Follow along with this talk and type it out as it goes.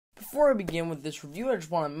before I begin with this review, I just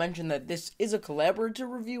want to mention that this is a collaborative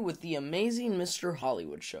review with the amazing Mr.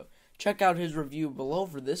 Hollywood Show. Check out his review below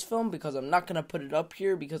for this film, because I'm not going to put it up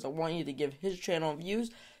here because I want you to give his channel views.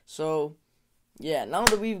 So, yeah, now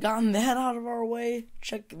that we've gotten that out of our way,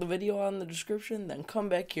 check the video on the description, then come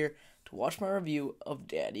back here to watch my review of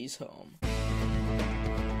Daddy's Home.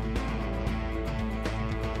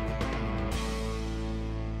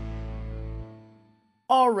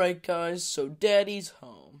 Alright guys, so Daddy's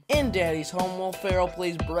Home. In Daddy's Home, Will Ferrell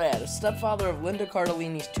plays Brad, a stepfather of Linda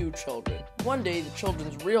Cardellini's 2 children. One day, the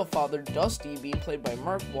children's real father, Dusty, being played by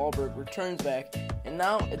Mark Wahlberg, returns back, and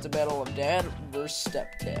now it's a battle of dad versus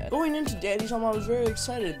stepdad. Going into Daddy's Home, I was very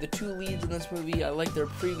excited. The 2 leads in this movie, I liked their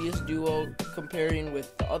previous duo comparing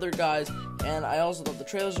with the other guys, and I also thought the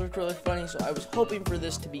trailers looked really funny, so I was hoping for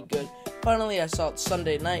this to be good. Finally, I saw it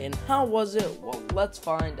Sunday night, and how was it? Well, let's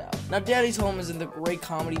find out. Now, Daddy's Home isn't the great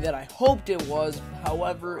comedy that I hoped it was,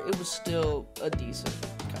 however, it was still a decent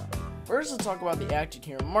comedy. First, let's talk about the acting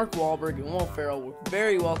here. Mark Wahlberg and Will Ferrell work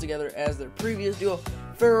very well together as their previous duo.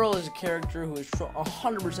 Ferrell is a character who is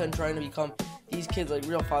 100% trying to become these kids' like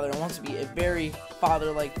real father and wants to be a very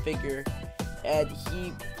father-like figure, and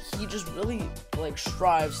he just really like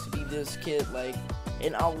strives to be this kid, like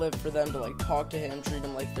an outlet for them to like talk to him, treat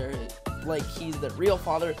him like he's the real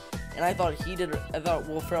father. And I thought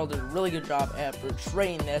Will Ferrell did a really good job at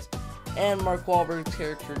portraying this. And Mark Wahlberg's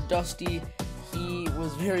character Dusty, he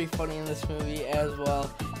was very funny in this movie as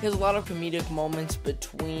well. He has a lot of comedic moments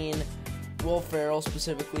between Will Ferrell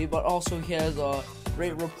specifically, but also he has a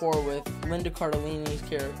great rapport with Linda Cardellini's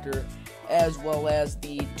character, as well as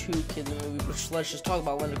the 2 kids in the movie, which let's just talk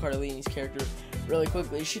about Linda Cardellini's character really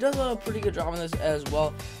quickly. She does a pretty good job in this as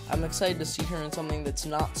well. I'm excited to see her in something that's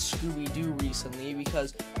not Scooby-Doo recently,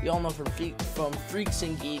 because we all know from Freaks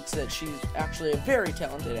and Geeks that she's actually a very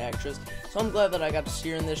talented actress. So I'm glad that I got to see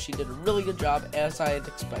her in this. She did a really good job, as I had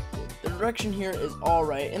expected. The direction here is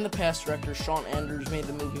alright. In the past, director Sean Anders made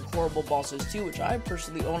the movie Horrible Bosses 2, which I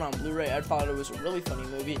personally own on Blu-ray. I thought it was a really funny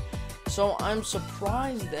movie. So I'm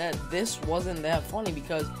surprised that this wasn't that funny,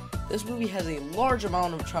 because this movie has a large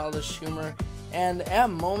amount of childish humor, and at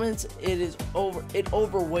moments it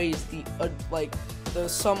overweighs the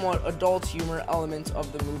somewhat adult humor elements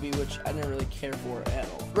of the movie, which I didn't really care for at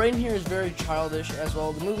all. Writing here is very childish as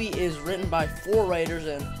well. The movie is written by 4 writers,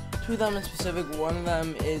 and 2 of them in specific. One of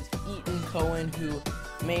them is Ethan Cohen, who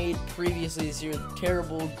made previously this year the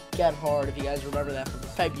terrible Get Hard, if you guys remember that, from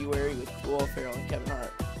February with Will Ferrell and Kevin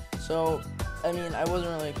Hart. So, I mean, I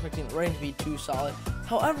wasn't really expecting the writing to be too solid.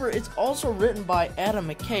 However, it's also written by Adam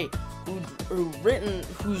McKay,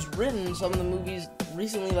 who's written some of the movies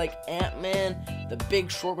recently, like Ant-Man, The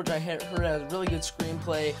Big Short, which I heard has a really good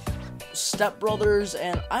screenplay, Step Brothers,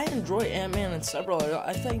 and I enjoy Ant-Man and Step Brothers.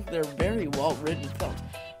 I think they're very well written films.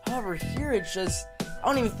 However, here it's just, I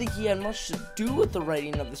don't even think he had much to do with the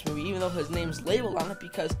writing of this movie, even though his name's labeled on it,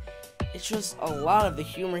 because it's just a lot of the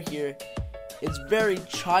humor here. It's very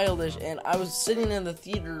childish, and I was sitting in the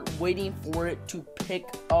theater waiting for it to pick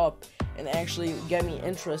up and actually get me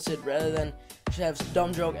interested, rather than just have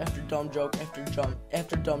dumb joke after dumb joke after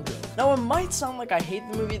dumb joke. Now, it might sound like I hate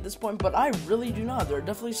the movie at this point, but I really do not. There are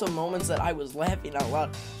definitely some moments that I was laughing out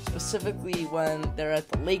loud, specifically when they're at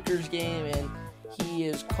the Lakers game and he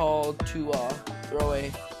is called to throw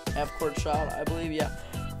a half-court shot, I believe, yeah.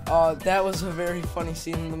 That was a very funny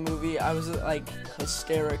scene in the movie. I was like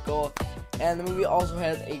hysterical. And the movie also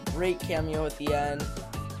has a great cameo at the end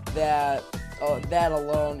that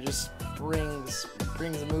alone just brings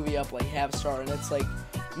the movie up like half star, and it's like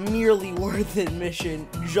nearly worth admission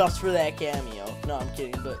just for that cameo. No, I'm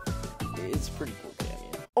kidding, but it's a pretty cool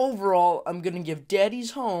cameo. Overall, I'm gonna give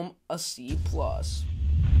Daddy's Home a C+.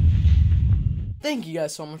 Thank you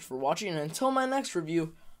guys so much for watching, and until my next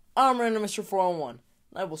review, I'm Random Mr. 401,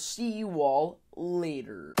 and I will see you all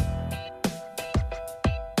later.